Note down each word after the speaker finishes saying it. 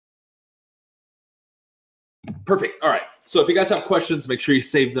Perfect. All right. So if you guys have questions, make sure you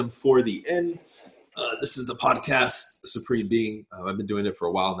save them for the end. This is the podcast, Supreme Being. I've been doing it for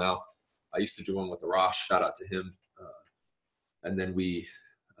a while now. I used to do one with Arash. Shout out to him. And then we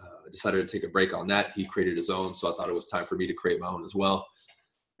decided to take a break on that. He created his own, so I thought it was time for me to create my own as well.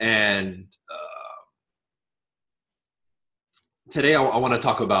 And today I want to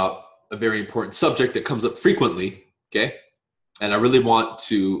talk about a very important subject that comes up frequently, okay? And I really want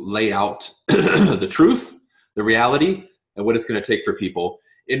to lay out the truth, the reality, and what it's going to take for people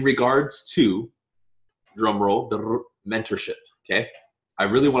in regards to, drum roll, the mentorship, okay? I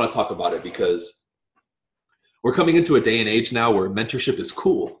really want to talk about it because we're coming into a day and age now where mentorship is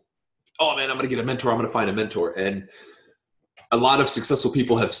cool. Oh man, I'm going to get a mentor. I'm going to find a mentor. And a lot of successful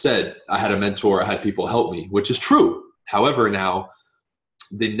people have said, I had a mentor, I had people help me, which is true. However, now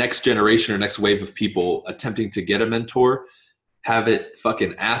the next generation or next wave of people attempting to get a mentor have it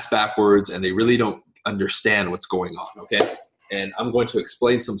fucking ass backwards and they really don't understand what's going on, okay? And I'm going to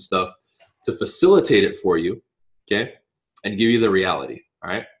explain some stuff to facilitate it for you, okay? And give you the reality, all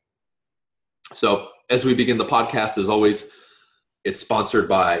right? So as we begin the podcast, as always, it's sponsored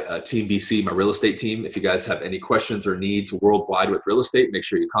by Team BC, my real estate team. If you guys have any questions or needs worldwide with real estate, make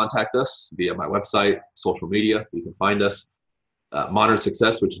sure you contact us via my website, social media. You can find us. Modern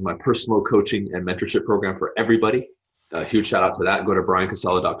Success, which is my personal coaching and mentorship program for everybody. Huge shout out to that. Go to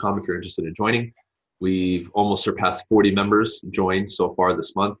briancasella.com if you're interested in joining. We've almost surpassed 40 members joined so far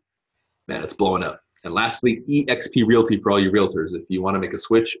this month. Man, it's blowing up. And lastly, EXP Realty for all you realtors. If you want to make a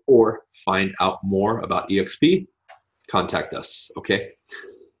switch or find out more about EXP, contact us, okay?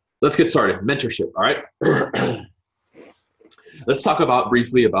 Let's get started. Mentorship, all right? Let's talk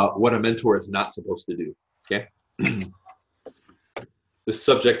briefly about what a mentor is not supposed to do, okay? This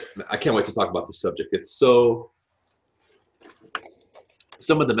subject, I can't wait to talk about this subject. It's so,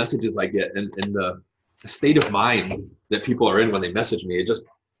 some of the messages I get and the state of mind that people are in when they message me,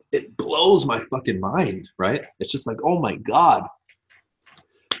 it blows my fucking mind, right? It's just like, oh my God.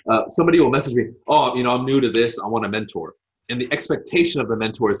 Somebody will message me, oh, I'm new to this, I want a mentor. And the expectation of the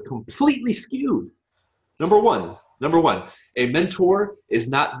mentor is completely skewed. Number one, a mentor is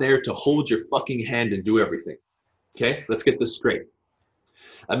not there to hold your fucking hand and do everything. Okay, let's get this straight.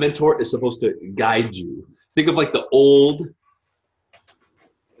 A mentor is supposed to guide you. Think of like the old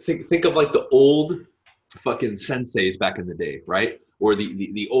fucking senseis back in the day, right? Or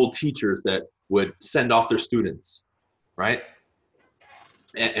the old teachers that would send off their students, right?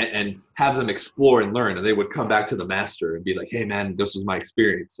 And have them explore and learn. And they would come back to the master and be like, hey man, this was my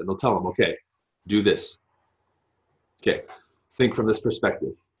experience. And they'll tell them, okay, do this. Okay, think from this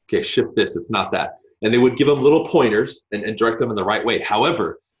perspective. Okay, shift this, it's not that. And they would give them little pointers and direct them in the right way.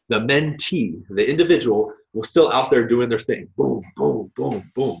 However, the mentee, the individual, was still out there doing their thing. Boom, boom,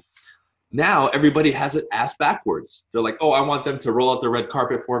 boom, boom. Now everybody has it ass backwards. They're like, oh, I want them to roll out the red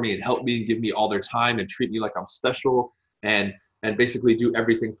carpet for me and help me and give me all their time and treat me like I'm special and basically do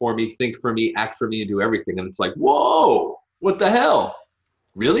everything for me, think for me, act for me, and do everything. And it's like, whoa, what the hell?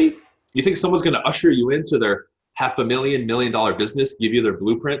 Really? You think someone's going to usher you into their $500,000, $1 million business, give you their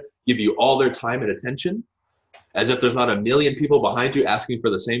blueprint, give you all their time and attention, as if there's not a million people behind you asking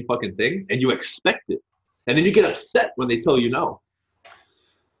for the same fucking thing, and you expect it. And then you get upset when they tell you no.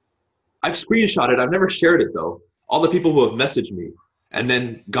 I've screenshotted, I've never shared it though, all the people who have messaged me and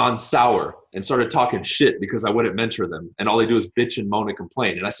then gone sour and started talking shit because I wouldn't mentor them. And all they do is bitch and moan and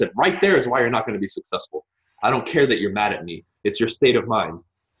complain. And I said, right there is why you're not going to be successful. I don't care that you're mad at me. It's your state of mind.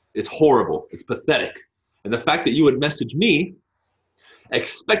 It's horrible. It's pathetic. And the fact that you would message me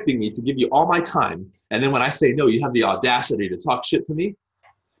expecting me to give you all my time, and then when I say no, you have the audacity to talk shit to me,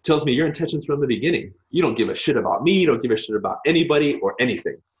 tells me your intentions from the beginning. You don't give a shit about me. You don't give a shit about anybody or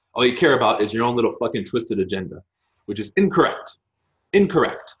anything. All you care about is your own little fucking twisted agenda, which is incorrect.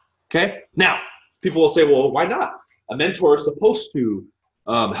 Incorrect. Okay? Now, people will say, well, why not? A mentor is supposed to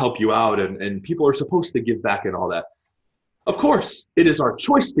help you out and people are supposed to give back and all that. Of course, it is our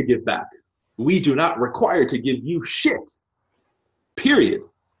choice to give back. We do not require to give you shit. Period.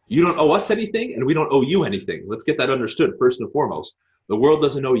 You don't owe us anything and we don't owe you anything. Let's get that understood first and foremost. The world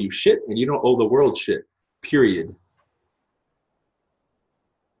doesn't owe you shit and you don't owe the world shit. Period.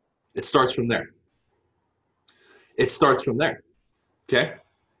 It starts from there. It starts from there. Okay?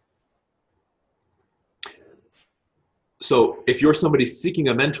 So if you're somebody seeking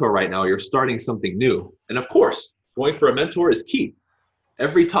a mentor right now, you're starting something new. And of course, going for a mentor is key.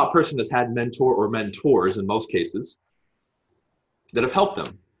 Every top person has had mentor or mentors in most cases that have helped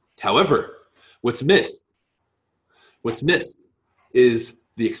them. However, what's missed is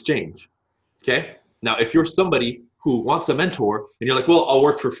the exchange. Okay? Now, if you're somebody who wants a mentor and you're like, well, I'll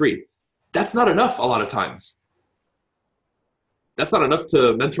work for free. That's not enough a lot of times. That's not enough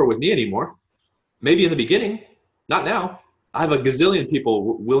to mentor with me anymore. Maybe in the beginning, not now. I have a gazillion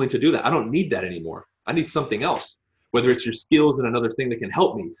people willing to do that. I don't need that anymore. I need something else. Whether it's your skills and another thing that can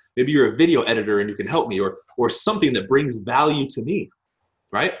help me. Maybe you're a video editor and you can help me, or something that brings value to me,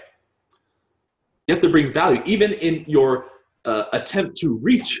 right? You have to bring value, even in your attempt to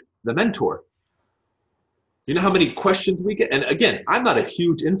reach the mentor. You know how many questions we get? And again, I'm not a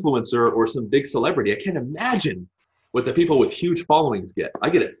huge influencer or some big celebrity. I can't imagine what the people with huge followings get. I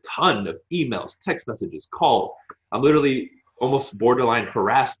get a ton of emails, text messages, calls. I'm literally almost borderline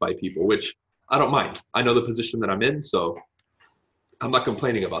harassed by people, which I don't mind. I know the position that I'm in, so I'm not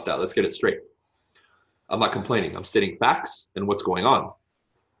complaining about that. Let's get it straight. I'm not complaining. I'm stating facts and what's going on.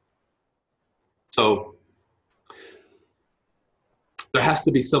 So there has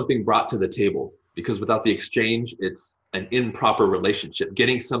to be something brought to the table, because without the exchange, it's an improper relationship.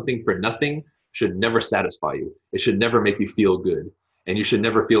 Getting something for nothing should never satisfy you. It should never make you feel good, and you should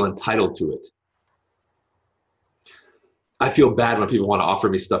never feel entitled to it. I feel bad when people want to offer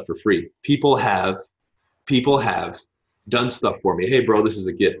me stuff for free. People have done stuff for me. Hey, bro, this is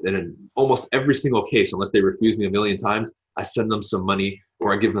a gift. And in almost every single case, unless they refuse me a million times, I send them some money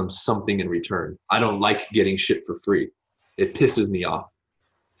or I give them something in return. I don't like getting shit for free. It pisses me off.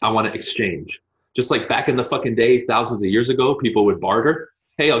 I want to exchange. Just like back in the fucking day, thousands of years ago, people would barter.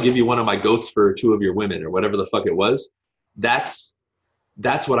 Hey, I'll give you one of my goats for two of your women, or whatever the fuck it was. That's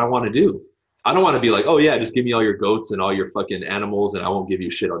what I want to do. I don't want to be like, oh yeah, just give me all your goats and all your fucking animals and I won't give you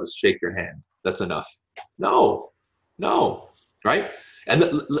shit. I'll just shake your hand. That's enough. No, right?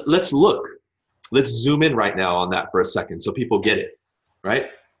 And let's look. Let's zoom in right now on that for a second so people get it, right?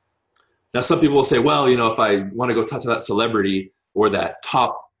 Now, some people will say, well, if I want to go talk to that celebrity or that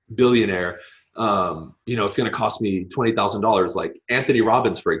top billionaire, it's going to cost me $20,000. Like Anthony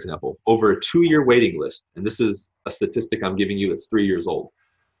Robbins, for example, over a 2-year waiting list. And this is a statistic I'm giving you that's 3 years old.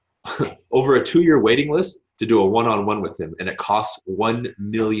 Over a 2-year waiting list to do a one-on-one with him, and it costs $1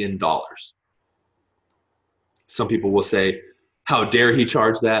 million. Some people will say, how dare he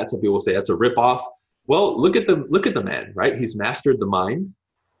charge that? Some people will say that's a ripoff. Well, look at the man, right? He's mastered the mind.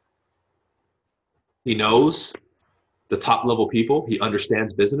 He knows the top level people. He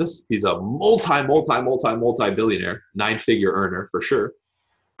understands business. He's a multi-billionaire, 9-figure earner for sure.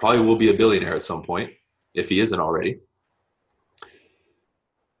 Probably will be a billionaire at some point if he isn't already.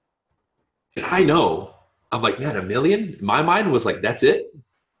 And I know, I'm like, man, $1 million? My mind was like, that's it?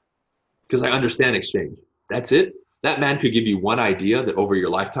 Because I understand exchange. That's it? That man could give you one idea that over your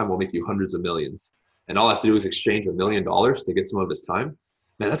lifetime will make you hundreds of millions. And all I have to do is exchange $1 million to get some of his time.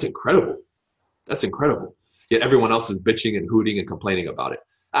 Man, that's incredible. That's incredible. Yet everyone else is bitching and hooting and complaining about it.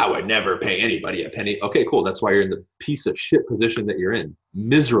 I would never pay anybody a penny. Okay, cool. That's why you're in the piece of shit position that you're in.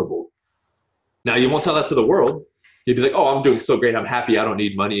 Miserable. Now, you won't tell that to the world. You'd be like, oh, I'm doing so great. I'm happy. I don't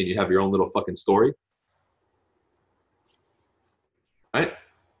need money. And you have your own little fucking story. Right?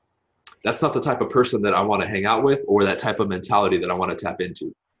 That's not the type of person that I want to hang out with, or that type of mentality that I want to tap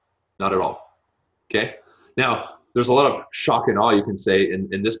into. Not at all. Okay? Now, there's a lot of shock and awe you can say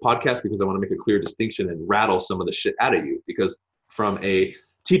in this podcast, because I want to make a clear distinction and rattle some of the shit out of you. Because from a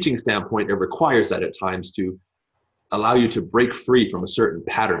teaching standpoint, it requires that at times to allow you to break free from a certain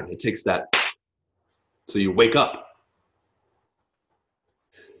pattern. It takes that so you wake up.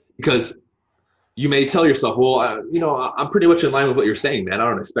 Because you may tell yourself, well, I'm pretty much in line with what you're saying, man. I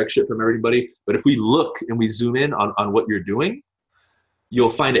don't expect shit from everybody. But if we look and we zoom in on what you're doing,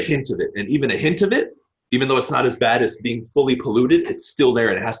 you'll find a hint of it. And even a hint of it, even though it's not as bad as being fully polluted, it's still there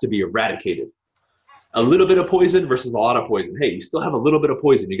and it has to be eradicated. A little bit of poison versus a lot of poison. Hey, you still have a little bit of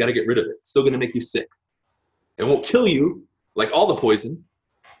poison. You got to get rid of it. It's still going to make you sick. It won't kill you like all the poison,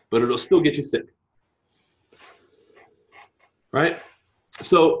 but it'll still get you sick. Right?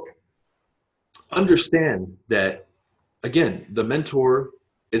 So understand that, again, the mentor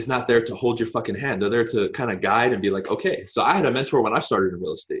is not there to hold your fucking hand. They're there to kind of guide and be like, okay. So I had a mentor when I started in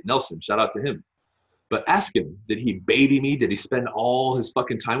real estate. Nelson, shout out to him. But ask him, did he baby me? Did he spend all his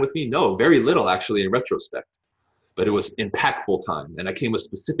fucking time with me? No, very little actually in retrospect. But it was impactful time. And I came with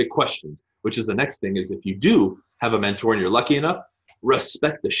specific questions, which is the next thing is if you do have a mentor and you're lucky enough,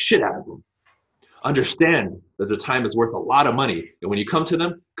 respect the shit out of them. Understand that the time is worth a lot of money. And when you come to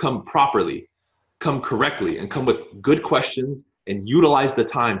them, come properly, come correctly, and come with good questions and utilize the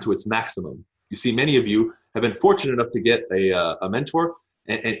time to its maximum. You see, many of you have been fortunate enough to get a mentor,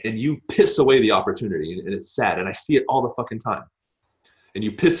 and you piss away the opportunity, and it's sad. And I see it all the fucking time. And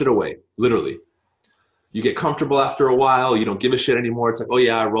you piss it away, literally. You get comfortable after a while. You don't give a shit anymore. It's like, oh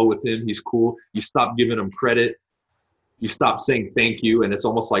yeah, I roll with him. He's cool. You stop giving him credit. You stop saying thank you. And it's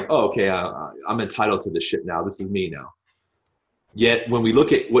almost like, oh, okay, I'm entitled to this shit now. This is me now. Yet when we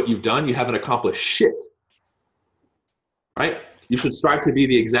look at what you've done, you haven't accomplished shit, right? You should strive to be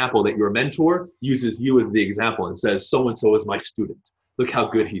the example that your mentor uses you as the example and says, so-and-so is my student. Look how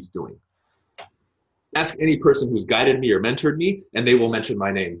good he's doing. Ask any person who's guided me or mentored me, and they will mention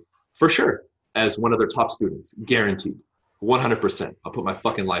my name for sure as one of their top students, guaranteed, 100%. I'll put my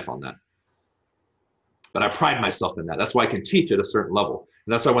fucking life on that. But I pride myself in that. That's why I can teach at a certain level.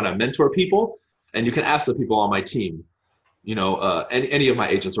 And that's why when I mentor people, and you can ask the people on my team, you know, any of my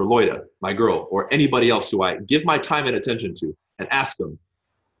agents or Loida, my girl, or anybody else who I give my time and attention to, and ask them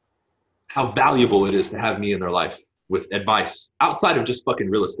how valuable it is to have me in their life with advice outside of just fucking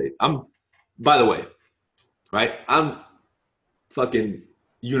real estate. By the way, right? I'm fucking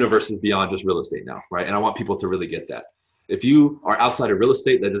universes beyond just real estate now, right? And I want people to really get that. If you are outside of real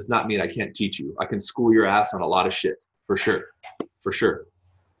estate, that does not mean I can't teach you. I can school your ass on a lot of shit, for sure, for sure.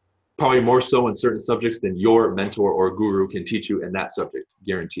 Probably more so in certain subjects than your mentor or guru can teach you in that subject,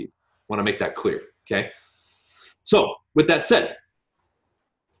 guaranteed. I want to make that clear, okay? So with that said,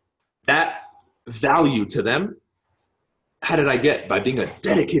 that value to them, how did I get? By being a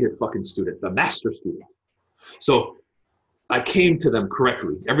dedicated fucking student, the master student. So I came to them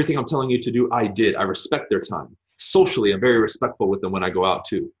correctly. Everything I'm telling you to do, I did. I respect their time. Socially, I'm very respectful with them when I go out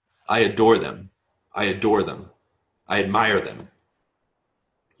too. I adore them. I adore them. I admire them.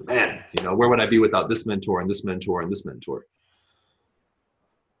 Man, you know, where would I be without this mentor and this mentor and this mentor?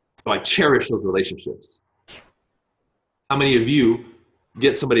 So I cherish those relationships. How many of you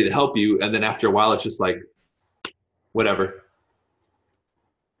get somebody to help you and then after a while it's just like, whatever.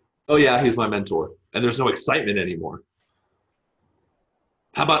 Oh yeah, he's my mentor. And there's no excitement anymore.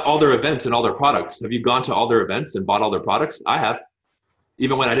 How about all their events and all their products? Have you gone to all their events and bought all their products? I have.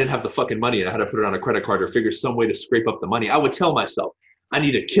 Even when I didn't have the fucking money and I had to put it on a credit card or figure some way to scrape up the money, I would tell myself, I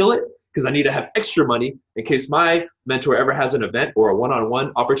need to kill it because I need to have extra money in case my mentor ever has an event or a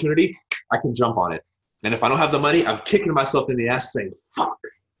one-on-one opportunity, I can jump on it. And if I don't have the money, I'm kicking myself in the ass saying, fuck,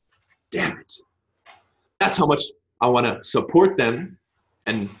 damn it. That's how much I want to support them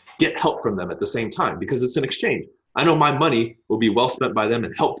and get help from them at the same time because it's an exchange. I know my money will be well spent by them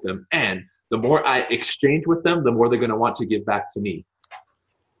and help them. And the more I exchange with them, the more they're going to want to give back to me.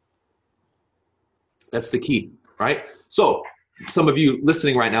 That's the key, right? So some of you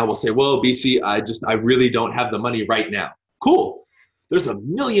listening right now will say, well, BC, I really don't have the money right now. Cool. There's a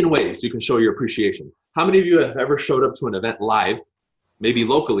million ways you can show your appreciation. How many of you have ever showed up to an event live, maybe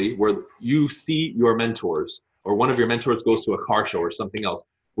locally, where you see your mentors or one of your mentors goes to a car show or something else,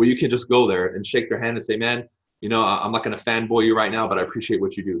 where you can just go there and shake their hand and say, man, you know, I'm not going to fanboy you right now, but I appreciate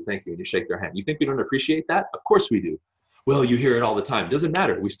what you do. Thank you. And you shake their hand. You think we don't appreciate that? Of course we do. Well, you hear it all the time. Doesn't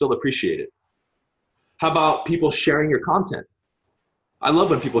matter. We still appreciate it. How about people sharing your content? I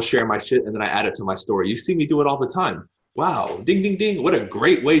love when people share my shit and then I add it to my story. You see me do it all the time. Wow. Ding, ding, ding. What a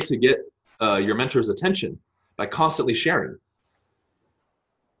great way to get your mentor's attention by constantly sharing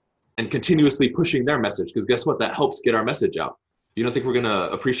and continuously pushing their message. Because guess what? That helps get our message out. You don't think we're going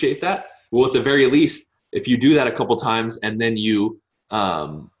to appreciate that? Well, at the very least, if you do that a couple times and then you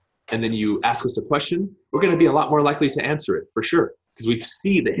ask us a question, we're going to be a lot more likely to answer it for sure. Because we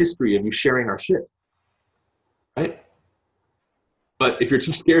see the history of you sharing our shit, right? But if you're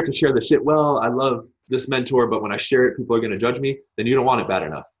too scared to share the shit, well, I love this mentor, but when I share it, people are going to judge me, then you don't want it bad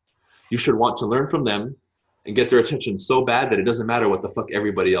enough. You should want to learn from them and get their attention so bad that it doesn't matter what the fuck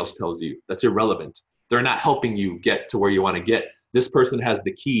everybody else tells you. That's irrelevant. They're not helping you get to where you want to get. This person has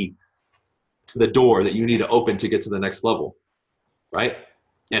the key to the door that you need to open to get to the next level, right?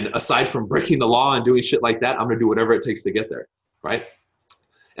 And aside from breaking the law and doing shit like that, I'm going to do whatever it takes to get there, right?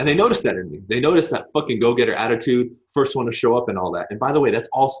 And they noticed that in me. They noticed that fucking go-getter attitude, first one to show up and all that. And by the way, that's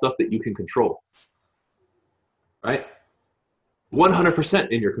all stuff that you can control, right?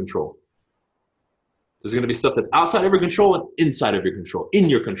 100% in your control. There's going to be stuff that's outside of your control and inside of your control. In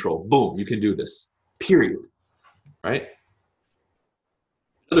your control, boom, you can do this, period, right?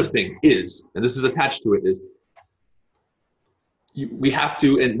 Other thing is, and this is attached to it, is we have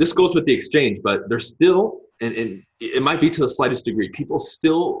to, and this goes with the exchange, but there's still, and it might be to the slightest degree, people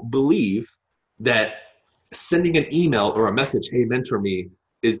still believe that sending an email or a message, hey, mentor me,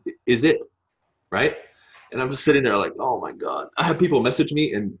 is it, right? And I'm just sitting there like, oh my God. I have people message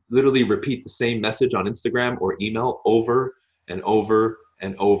me and literally repeat the same message on Instagram or email over and over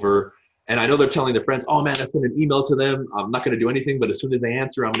and over. And I know they're telling their friends, oh man, I sent an email to them. I'm not going to do anything, but as soon as they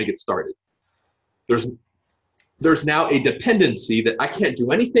answer, I'm going to get started. There's now a dependency that I can't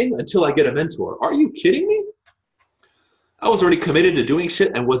do anything until I get a mentor. Are you kidding me? I was already committed to doing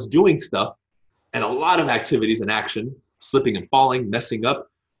shit and was doing stuff and a lot of activities and action, slipping and falling, messing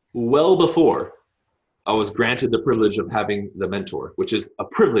up well before I was granted the privilege of having the mentor, which is a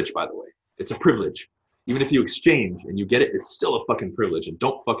privilege, by the way. It's a privilege. Even if you exchange and you get it, it's still a fucking privilege. And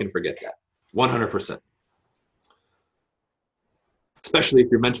don't fucking forget that. 100%. Especially if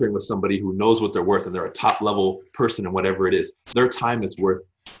you're mentoring with somebody who knows what they're worth and they're a top level person in whatever it is. Their time is worth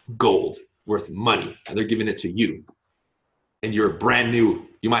gold, worth money, and they're giving it to you. And you're brand new.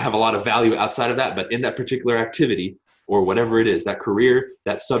 You might have a lot of value outside of that, but in that particular activity or whatever it is, that career,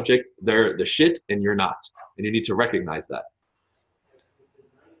 that subject, they're the shit and you're not. And you need to recognize that.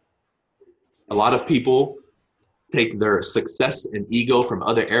 A lot of people take their success and ego from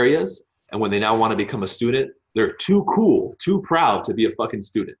other areas, and when they now want to become a student, they're too cool, too proud to be a fucking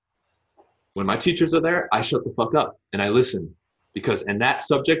student. When my teachers are there, I shut the fuck up and I listen, because in that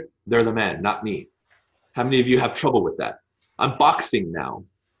subject, they're the man, not me. How many of you have trouble with that? I'm boxing now.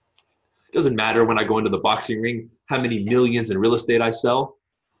 It doesn't matter when I go into the boxing ring how many millions in real estate I sell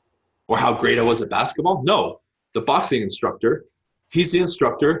or how great I was at basketball. No, the boxing instructor, he's the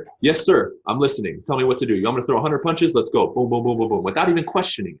instructor. Yes, sir, I'm listening. Tell me what to do. You want me to throw 100 punches? Let's go. Boom, boom, boom, boom, boom, without even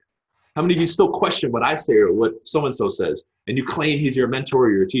questioning it. How many of you still question what I say or what so-and-so says, and you claim he's your mentor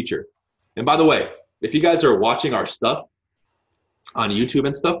or your teacher? And by the way, if you guys are watching our stuff on YouTube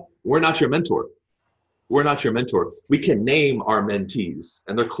and stuff, we're not your mentor. We're not your mentor. We can name our mentees,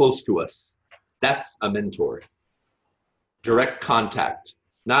 and they're close to us. That's a mentor. Direct contact.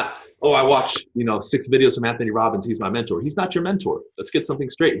 Not, oh, I watch 6 videos from Anthony Robbins. He's my mentor. He's not your mentor. Let's get something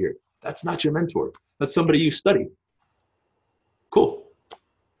straight here. That's not your mentor. That's somebody you study. Cool.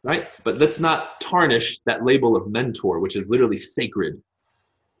 Right? But let's not tarnish that label of mentor, which is literally sacred.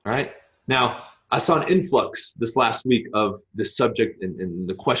 All right? Now, I saw an influx this last week of this subject and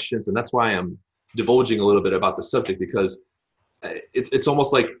the questions, and that's why I'm divulging a little bit about the subject, because it's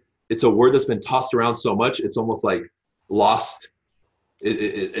almost like it's a word that's been tossed around so much, it's almost like lost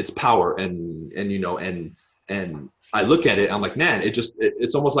its power. And I look at it, I'm like, man,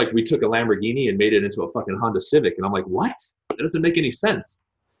 it's almost like we took a Lamborghini and made it into a fucking Honda Civic. And I'm like, what? That doesn't make any sense.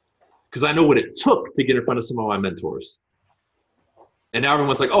 Because I know what it took to get in front of some of my mentors. And now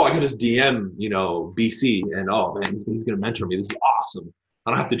everyone's like, oh, I can just DM, BC, and oh man, he's going to mentor me. This is awesome.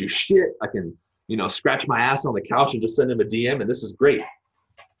 I don't have to do shit. I can, scratch my ass on the couch and just send him a DM, and this is great.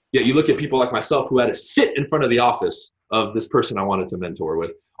 Yet you look at people like myself who had to sit in front of the office of this person I wanted to mentor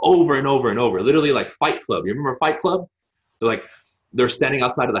with over and over and over, literally like Fight Club. You remember Fight Club? They're standing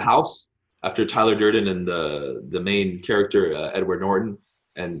outside of the house after Tyler Durden and the main character, Edward Norton,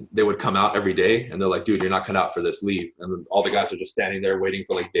 and they would come out every day and they're like, dude, you're not cut out for this, leave. And then all the guys are just standing there waiting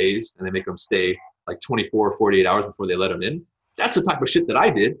for like days, and they make them stay like 24 or 48 hours before they let them in. That's the type of shit that I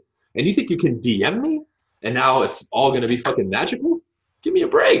did. And you think you can DM me and now it's all going to be fucking magical? Give me a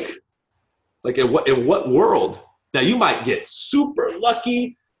break. Like in what world? Now you might get super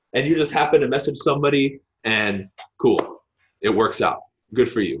lucky and you just happen to message somebody and cool, it works out.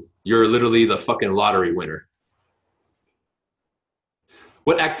 Good for you. You're literally the fucking lottery winner.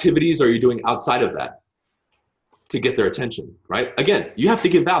 What activities are you doing outside of that to get their attention, right? Again, you have to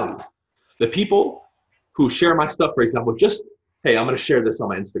give value. The people who share my stuff, for example, just, hey, I'm going to share this on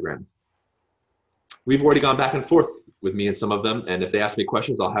my Instagram. We've already gone back and forth with me and some of them, and if they ask me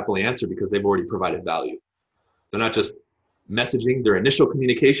questions, I'll happily answer because they've already provided value. They're not just messaging. Their initial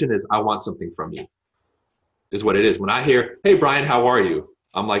communication is, I want something from you, is what it is. When I hear, hey, Brian, how are you?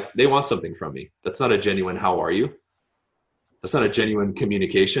 I'm like, they want something from me. That's not a genuine, how are you? That's not a genuine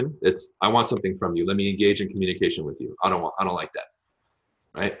communication. It's, I want something from you. Let me engage in communication with you. I don't like that,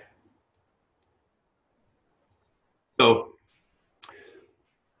 right? So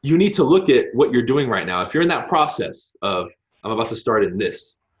you need to look at what you're doing right now. If you're in that process of, I'm about to start in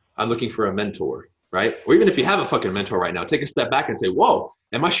this, I'm looking for a mentor, right? Or even if you have a fucking mentor right now, take a step back and say, whoa,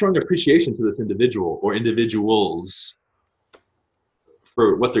 am I showing appreciation to this individual or individuals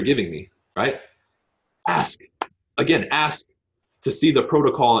for what they're giving me, right? Ask to see the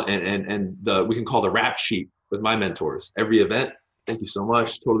protocol and the, we can call the rap sheet with my mentors. Every event, thank you so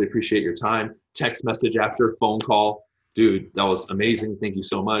much. Totally appreciate your time. Text message after, phone call. Dude, that was amazing. Thank you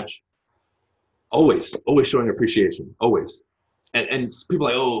so much. Always showing appreciation, always. And people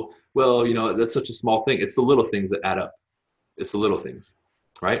are like, oh, well, that's such a small thing. It's the little things that add up. It's the little things,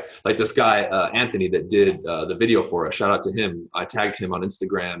 right? Like this guy, Anthony, that did the video for us. Shout out to him. I tagged him on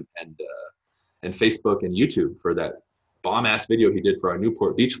Instagram and Facebook and YouTube for that bomb-ass video he did for our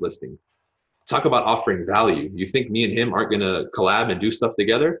Newport Beach listing. Talk about offering value. You think me and him aren't going to collab and do stuff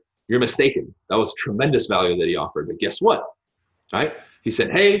together? You're mistaken. That was tremendous value that he offered. But guess what? Right? He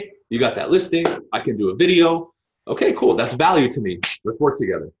said, hey, you got that listing. I can do a video. Okay, cool. That's value to me. Let's work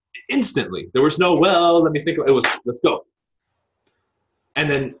together. Instantly. There was no, well, let me think. It was, let's go. And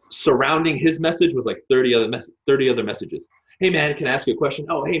then surrounding his message was like 30 other messages. Hey man, can I ask you a question?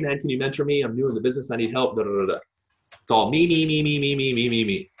 Oh, hey man, can you mentor me? I'm new in the business. I need help. Da, da, da, da. It's all me, me, me, me, me, me, me, me,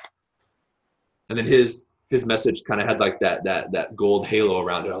 me. And then his message kind of had like that gold halo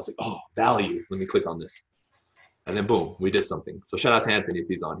around it. I was like, oh, value. Let me click on this. And then boom, we did something. So shout out to Anthony if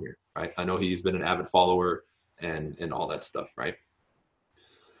he's on here, right? I know he's been an avid follower and all that stuff, right?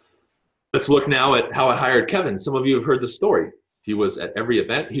 Let's look now at how I hired Kevin. Some of you have heard the story. He was at every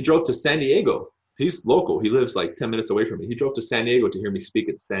event. He drove to San Diego. He's local. He lives like 10 minutes away from me. He drove to San Diego to hear me speak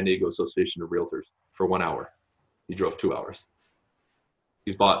at the San Diego Association of Realtors for 1 hour. He drove 2 hours.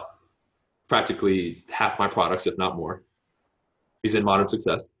 He's bought practically half my products, if not more. He's in Modern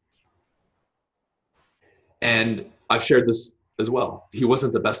Success. And I've shared this as well. He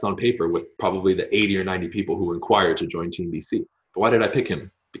wasn't the best on paper with probably the 80 or 90 people who inquired to join Team BC. But why did I pick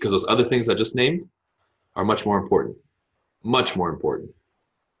him? Because those other things I just named are much more important. Much more important.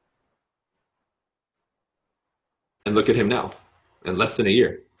 And look at him now. In less than a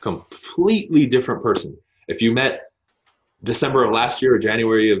year. Completely different person. If you met December of last year or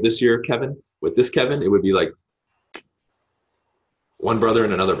January of this year, Kevin, with this Kevin, it would be like one brother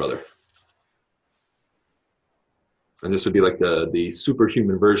and another brother. And this would be like the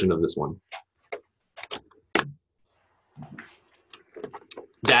superhuman version of this one.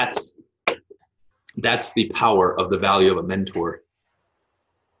 That's the power of the value of a mentor.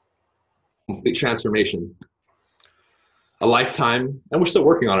 Complete transformation. A lifetime, and we're still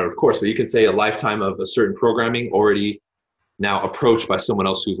working on it, of course, but you can say a lifetime of a certain programming already now approached by someone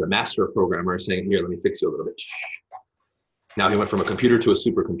else who's a master programmer saying, here, let me fix you a little bit. Now he went from a computer to a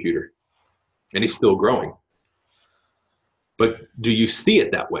supercomputer, and he's still growing. But do you see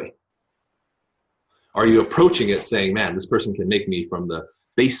it that way? Are you approaching it saying, man, this person can make me from the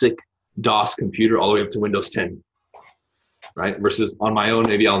basic DOS computer all the way up to Windows 10, right? Versus on my own,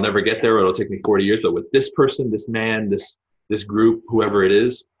 maybe I'll never get there, or it'll take me 40 years. But with this person, this man, this group, whoever it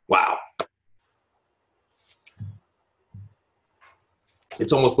is, wow.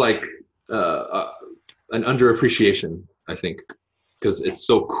 It's almost like an underappreciation, I think, because it's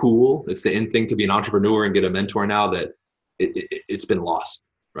so cool. It's the in thing to be an entrepreneur and get a mentor now that it's been lost,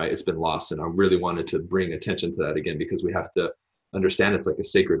 right? It's been lost. And I really wanted to bring attention to that again, because we have to understand it's like a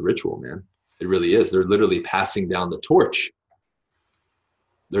sacred ritual, man. It really is. They're literally passing down the torch.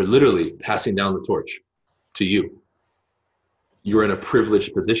 They're literally passing down the torch to you. You're in a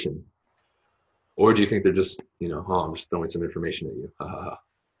privileged position. Or do you think they're just, I'm just throwing some information at you? Ha, ha, ha.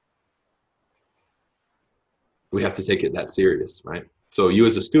 We have to take it that serious, right? So you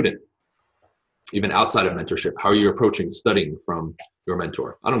as a student, even outside of mentorship, how are you approaching studying from your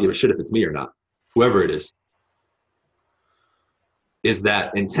mentor? I don't give a shit if it's me or not, whoever it is. Is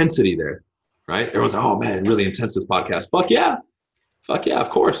that intensity there, right? Everyone's like, oh man, really intense this podcast. Fuck yeah, of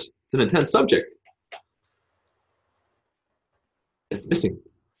course. It's an intense subject. It's missing.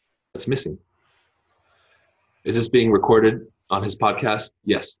 It's missing. Is this being recorded on his podcast?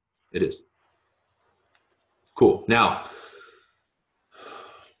 Yes, it is. Cool. Now,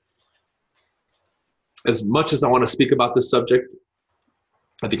 as much as I want to speak about this subject,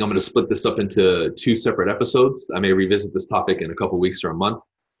 I think I'm going to split this up into 2 separate episodes. I may revisit this topic in a couple of weeks or a month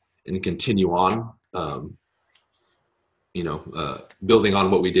and continue on, building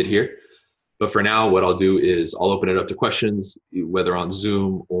on what we did here. But for now, what I'll do is I'll open it up to questions, whether on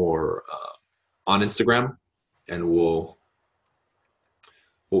Zoom or on Instagram, and we'll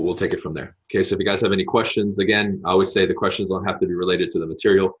take it from there. Okay, so if you guys have any questions, again, I always say the questions don't have to be related to the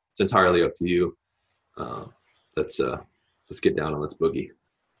material. It's entirely up to you. Let's get down and let's boogie.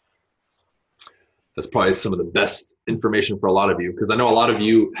 That's probably some of the best information for a lot of you, because I know a lot of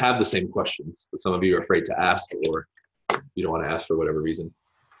you have the same questions, but some of you are afraid to ask, or you don't want to ask for whatever reason.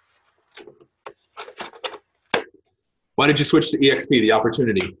 Why did you switch to EXP, the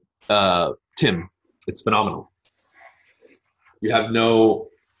opportunity? Tim, it's phenomenal. You have no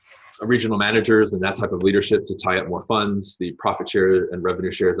regional managers and that type of leadership to tie up more funds. The profit share and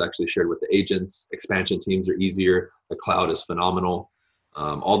revenue share is actually shared with the agents. Expansion teams are easier. The cloud is phenomenal.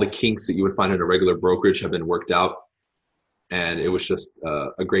 All the kinks that you would find in a regular brokerage have been worked out. And it was just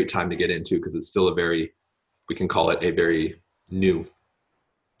a great time to get into, because it's still we can call it a very new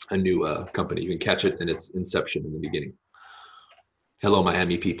company. You can catch it in its inception in the beginning. Hello,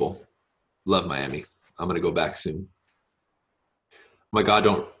 Miami people. Love Miami. I'm going to go back soon. Oh my God,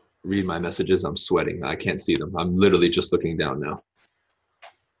 don't read my messages. I'm sweating. I can't see them. I'm literally just looking down now.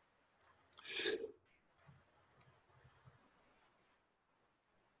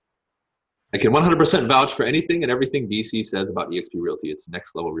 I can 100% vouch for anything and everything BC says about eXp Realty. It's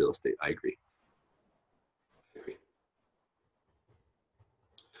next level real estate. I agree.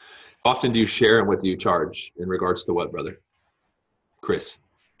 How often do you share and what do you charge in regards to what, brother? Chris.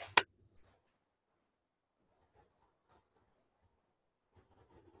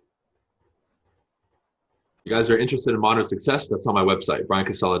 You guys are interested in modern success? That's on my website,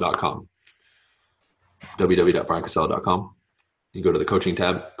 briancasella.com. www.briancasella.com. You go to the coaching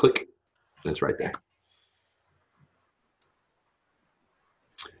tab, click, and it's right there.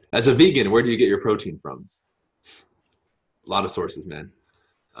 As a vegan, where do you get your protein from? A lot of sources, man.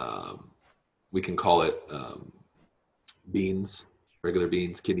 We can call it beans, regular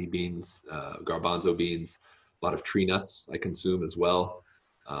beans, kidney beans, garbanzo beans, a lot of tree nuts I consume as well.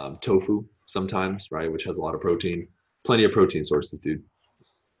 Tofu sometimes, right, which has a lot of protein. Plenty of protein sources, dude.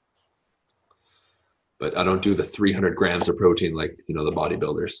 But I don't do the 300 grams of protein like, the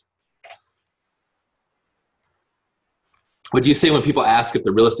bodybuilders. What do you say when people ask if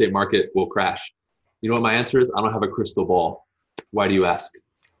the real estate market will crash? You know what my answer is? I don't have a crystal ball. Why do you ask?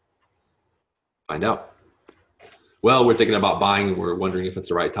 Find out. Well, we're thinking about buying and we're wondering if it's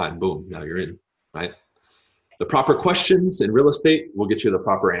the right time. Boom, now you're in, right? The proper questions in real estate will get you the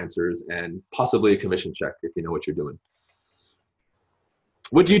proper answers and possibly a commission check if you know what you're doing.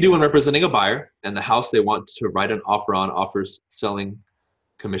 What do you do when representing a buyer and the house they want to write an offer on offers selling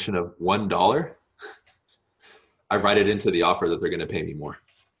commission of $1? I write it into the offer that they're going to pay me more.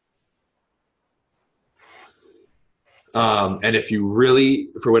 And if you really,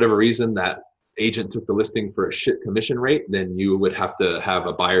 for whatever reason, that agent took the listing for a shit commission rate, then you would have to have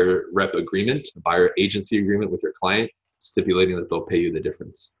a buyer rep agreement, a buyer agency agreement with your client, stipulating that they'll pay you the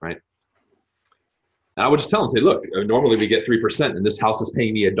difference, right? And I would just tell them, say, look, normally we get 3% and this house is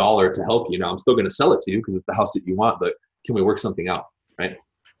paying me $1 to help you. Now I'm still going to sell it to you because it's the house that you want, but can we work something out, right?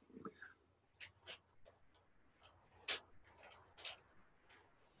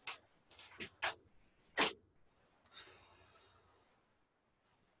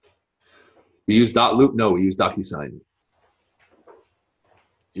 We use .loop? No, we use DocuSign.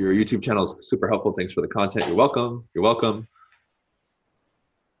 Your YouTube channel is super helpful. Thanks for the content. You're welcome. You're welcome.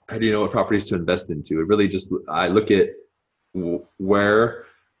 How do you know what properties to invest into? It really just, I look at where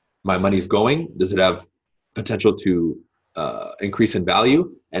my money's going. Does it have potential to increase in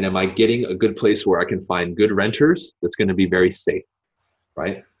value? And am I getting a good place where I can find good renters that's going to be very safe,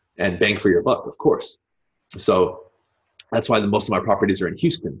 right? And bang for your buck, of course. So that's why most of my properties are in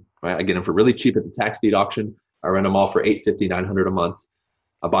Houston, right? I get them for really cheap at the tax deed auction. I rent them all for $850, $900 a month.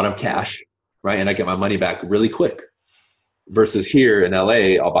 I bought them cash, right? And I get my money back really quick. Versus here in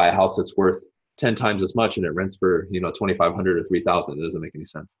LA, I'll buy a house that's worth 10 times as much and it rents for, $2,500 or $3,000. It doesn't make any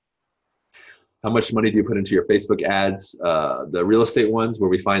sense. How much money do you put into your Facebook ads? The real estate ones where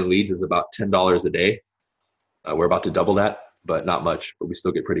we find leads is about $10 a day. We're about to double that, but not much, but we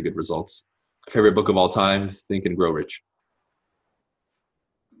still get pretty good results. Favorite book of all time, Think and Grow Rich.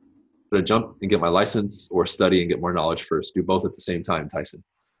 Should I jump and get my license or study and get more knowledge first? Do both at the same time, Tyson.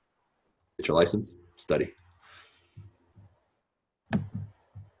 Get your license, study.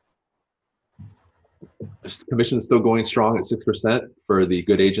 Commission is still going strong at 6% for the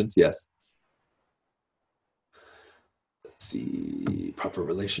good agents, yes. Let's see, proper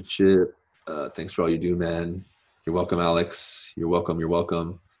relationship. Thanks for all you do, man. You're welcome, Alex. You're welcome, you're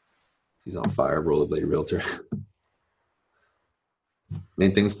welcome. He's on fire, rollerblade realtor.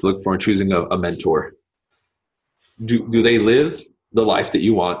 Main things to look for in choosing a mentor. Do they live the life that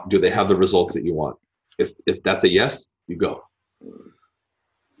you want? Do they have the results that you want? If that's a yes, you go.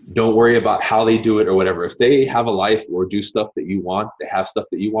 Don't worry about how they do it or whatever. If they have a life or do stuff that you want, they have stuff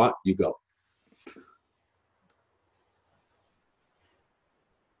that you want, you go.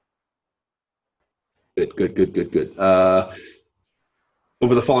 Good.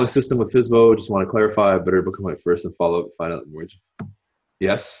 Over the following system with FSBO, just want to clarify, better book appointment first and follow up and find out more.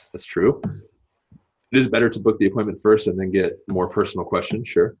 Yes, that's true. It is better to book the appointment first and then get more personal questions,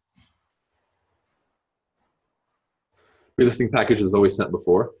 sure. Relisting package is always sent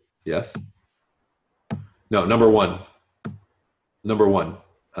before, yes. No, number one,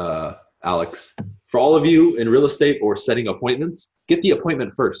 Alex. For all of you in real estate or setting appointments, get the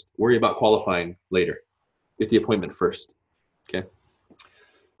appointment first. Worry about qualifying later. Get the appointment first, okay?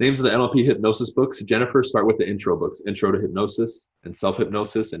 Names of the NLP hypnosis books. Jennifer, start with the intro books, Intro to Hypnosis and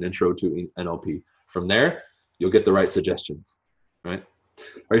Self-Hypnosis and Intro to NLP. From there, you'll get the right suggestions, right?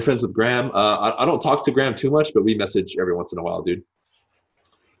 Are you friends with Graham? I don't talk to Graham too much, but we message every once in a while, dude.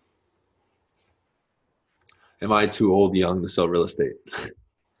 Am I too old, young to sell real estate?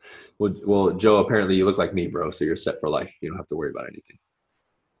 Well, Joe, apparently you look like me, bro, so you're set for life. You don't have to worry about anything.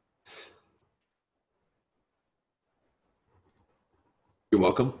 You're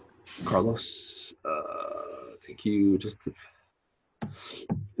welcome, Carlos. Thank you. Just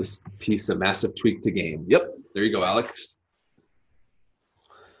This piece of massive tweak to game. Yep. There you go, Alex.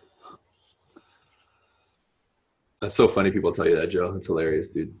 That's so funny people tell you that, Joe. That's hilarious,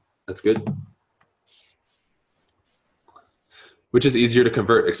 dude. That's good. Which is easier to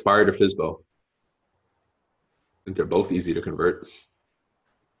convert, expired or FSBO? I think they're both easy to convert.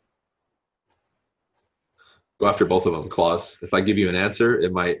 Go after both of them, clause. If I give you an answer,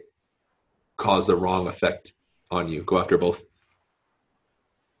 it might cause the wrong effect on you. Go after both.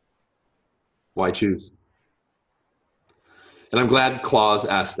 Why choose? And I'm glad Claus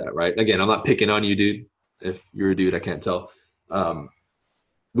asked that, right? Again, I'm not picking on you, dude. If you're a dude, I can't tell.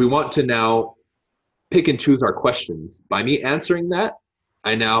 We want to now pick and choose our questions. By me answering that,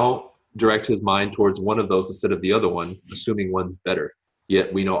 I now direct his mind towards one of those instead of the other one, assuming one's better.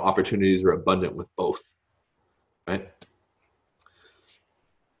 Yet we know opportunities are abundant with both, right?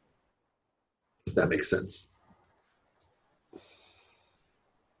 If that makes sense.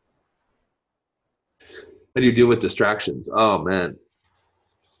 How do you deal with distractions? Oh, man.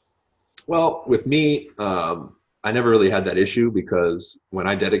 Well, with me, I never really had that issue because when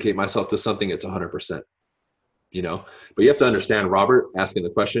I dedicate myself to something, it's 100%, you know? But you have to understand, Robert, asking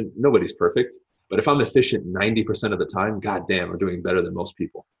the question, nobody's perfect. But if I'm efficient 90% of the time, goddamn, I'm doing better than most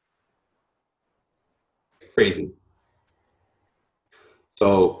people. Crazy.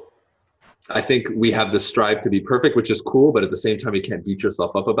 So I think we have this strive to be perfect, which is cool, but at the same time, you can't beat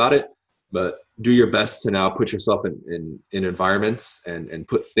yourself up about it. But do your best to now put yourself in environments and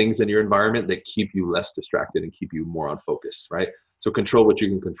put things in your environment that keep you less distracted and keep you more on focus, right? So control what you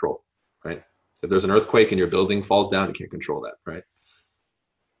can control, right? If there's an earthquake and your building falls down, you can't control that, right?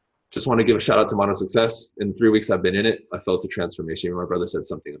 Just want to give a shout out to Modern Success. In 3 weeks I've been in it, I felt a transformation. My brother said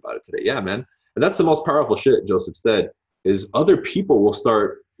something about it today. Yeah, man. And that's the most powerful shit, Joseph said, is other people will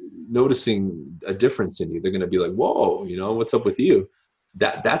start noticing a difference in you. They're going to be like, whoa, you know, what's up with you?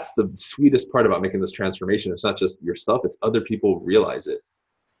 That's the sweetest part about making this transformation. It's not just yourself, it's other people realize it,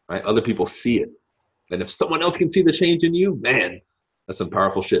 right? Other people see it. And if someone else can see the change in you, man, that's some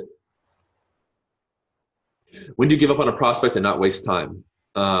powerful shit. When do you give up on a prospect and not waste time?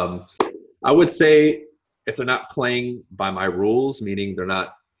 I would say if they're not playing by my rules, meaning they're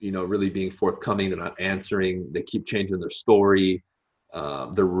not, you know, really being forthcoming, they're not answering, they keep changing their story,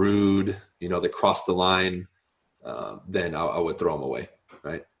 they're rude, you know, they cross the line, then I would throw them away,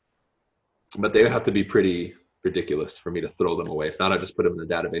 right? But they have to be pretty ridiculous for me to throw them away. If not, I just put them in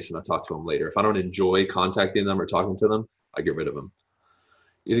the database and I'll talk to them later. If I don't enjoy contacting them or talking to them, I get rid of them.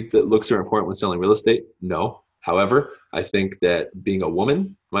 You think that looks are important when selling real estate? No. However, I think that being a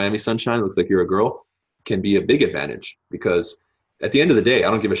woman, Miami Sunshine, looks like you're a girl, can be a big advantage because at the end of the day, I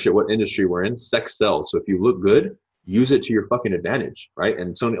don't give a shit what industry we're in, sex sells. So if you look good, use it to your fucking advantage, right?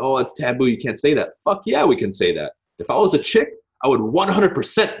 And so, oh, it's taboo, you can't say that. Fuck yeah, we can say that. If I was a chick, I would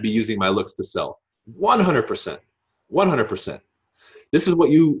 100% be using my looks to sell. 100%. 100%. This is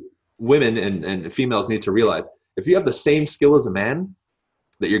what you women and females need to realize. If you have the same skill as a man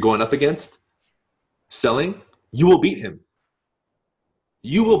that you're going up against, selling, you will beat him.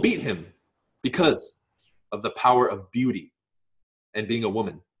 You will beat him because of the power of beauty and being a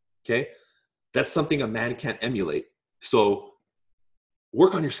woman, okay? That's something a man can't emulate. So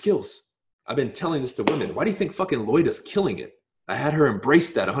work on your skills. I've been telling this to women. Why do you think fucking Loida's killing it? I had her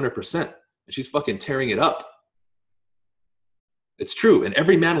embrace that 100%, and she's fucking tearing it up. It's true, and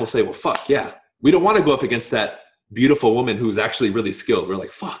every man will say, well, fuck, yeah. We don't want to go up against that beautiful woman who's actually really skilled. We're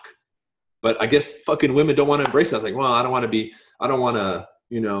like, fuck. But I guess fucking women don't want to embrace that. Like, well, I don't want to,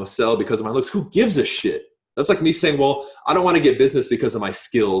 you know, sell because of my looks. Who gives a shit? That's like me saying, well, I don't want to get business because of my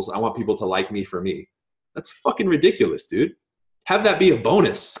skills. I want people to like me for me. That's fucking ridiculous, dude. Have that be a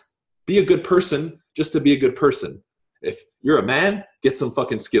bonus. Be a good person just to be a good person. If you're a man, get some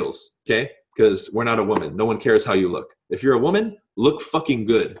fucking skills, okay? Because we're not a woman. No one cares how you look. If you're a woman, look fucking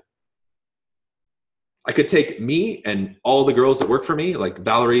good. I could take me and all the girls that work for me, like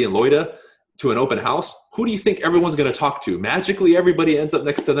Valerie and Loida, to an open house. Who do you think everyone's going to talk to? Magically, everybody ends up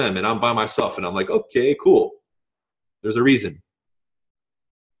next to them, and I'm by myself, and I'm like, okay, cool. There's a reason.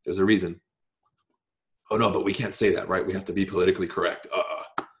 There's a reason. Oh, no, but we can't say that, right? We have to be politically correct.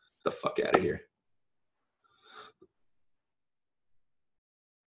 The fuck out of here.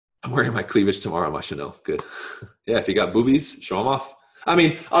 I'm wearing my cleavage tomorrow, my Chanel. Good. Yeah, if you got boobies, show them off. I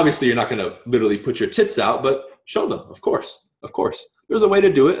mean, obviously, you're not going to literally put your tits out, but show them, of course. Of course. There's a way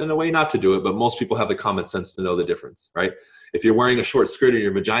to do it and a way not to do it, but most people have the common sense to know the difference, right? If you're wearing a short skirt and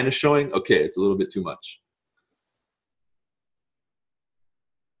your vagina's showing, okay, it's a little bit too much.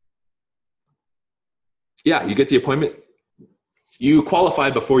 Yeah, you get the appointment. You qualify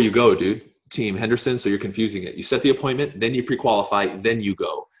before you go, dude. Team Henderson, so you're confusing it. You set the appointment, then you pre-qualify, then you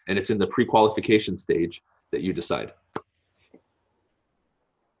go. And it's in the pre-qualification stage that you decide.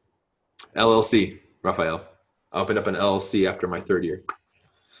 LLC, Raphael. I opened up an LLC after my 3rd year.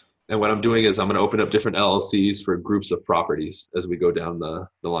 And what I'm doing is I'm going to open up different LLCs for groups of properties as we go down the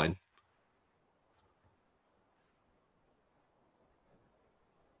line.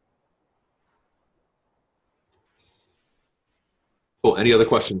 Cool. Any other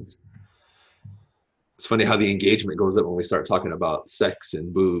questions? It's funny how the engagement goes up when we start talking about sex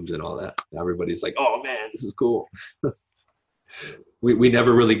and boobs and all that. Everybody's like, oh man, this is cool. we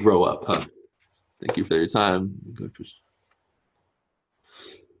never really grow up, huh? Thank you for your time.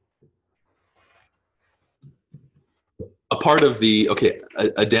 A part of the, okay,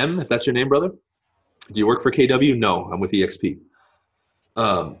 Adem, if that's your name, brother. Do you work for KW? No, I'm with EXP.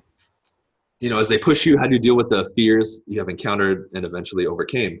 As they push you, how do you deal with the fears you have encountered and eventually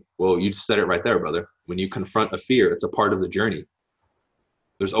overcame? Well, you just said it right there, brother. When you confront a fear, it's a part of the journey.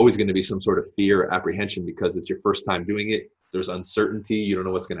 There's always going to be some sort of fear or apprehension because it's your first time doing it. There's uncertainty. You don't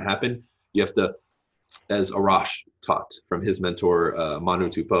know what's going to happen. You have to, as Arash taught from his mentor, Manu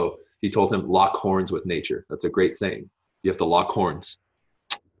Tupo, he told him, lock horns with nature. That's a great saying. You have to lock horns.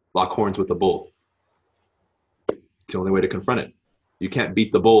 Lock horns with the bull. It's the only way to confront it. You can't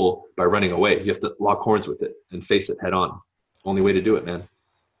beat the bull by running away. You have to lock horns with it and face it head on. Only way to do it, man.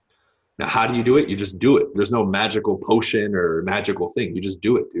 Now, how do you do it? You just do it. There's no magical potion or magical thing. You just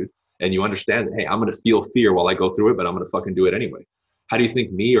do it, dude. And you understand that, hey, I'm going to feel fear while I go through it, but I'm going to fucking do it anyway. How do you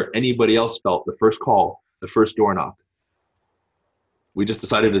think me or anybody else felt the first call, the first door knock? We just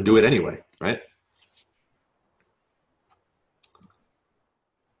decided to do it anyway, right?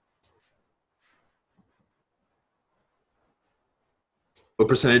 What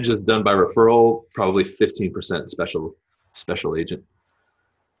percentage is done by referral? Probably 15% special agent.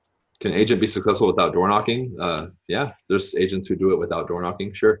 Can an agent be successful without door knocking? Yeah, there's agents who do it without door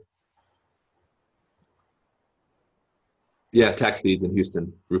knocking, sure. Yeah, tax deeds in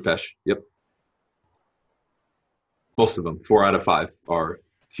Houston, Rupesh. Yep. Most of them, 4 out of 5 are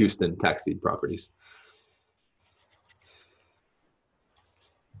Houston tax deed properties.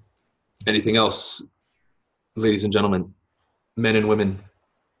 Anything else, ladies and gentlemen, men and women?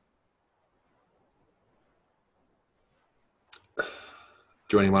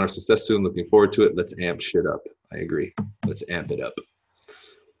 Joining Modern Success soon. Looking forward to it. Let's amp shit up. I agree. Let's amp it up.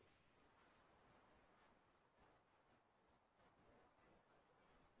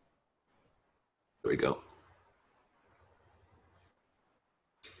 There we go.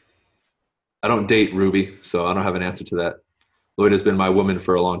 I don't date Ruby, so I don't have an answer to that. Lloyd has been my woman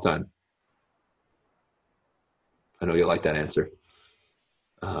for a long time. I know you like that answer.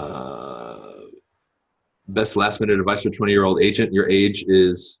 Best last minute advice for a 20-year-old agent. Your age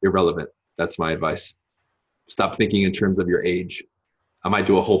is irrelevant. That's my advice. Stop thinking in terms of your age. I might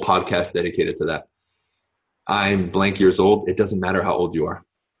do a whole podcast dedicated to that. I'm blank years old. It doesn't matter how old you are.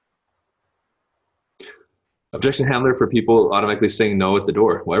 Objection handler for people automatically saying no at the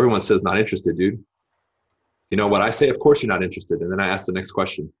door. Well, everyone says not interested, dude. You know what I say? Of course you're not interested. And then I ask the next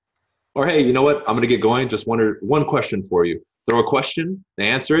question. Or, hey, you know what? I'm going to get going. Just one question for you. Throw a question, they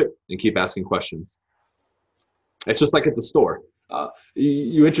answer it, and keep asking questions. It's just like at the store.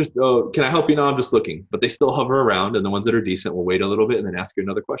 You interested? Oh, can I help you? No, I'm just looking. But they still hover around, and the ones that are decent will wait a little bit and then ask you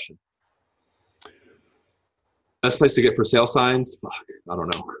another question. Best place to get for sale signs? Fuck, I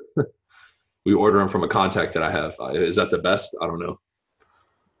don't know. We order them from a contact that I have. Is that the best? I don't know.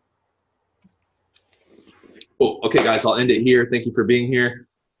 Cool. Okay, guys, I'll end it here. Thank you for being here.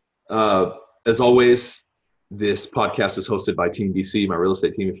 As always, this podcast is hosted by Team DC, my real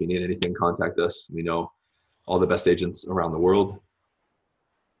estate team. If you need anything, contact us. We know all the best agents around the world.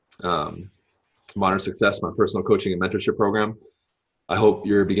 Modern Success, my personal coaching and mentorship program. I hope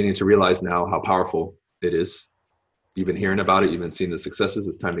you're beginning to realize now how powerful it is. You've been hearing about it. You've been seeing the successes.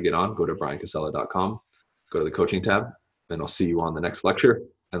 It's time to get on. Go to briancasella.com. Go to the coaching tab, and I'll see you on the next lecture.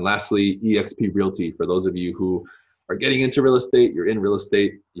 And lastly, EXP Realty. For those of you who are getting into real estate, you're in real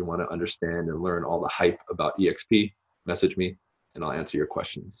estate, you want to understand and learn all the hype about EXP, message me, and I'll answer your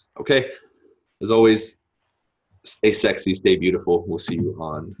questions. Okay? As always, stay sexy, stay beautiful. We'll see you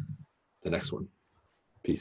on the next one.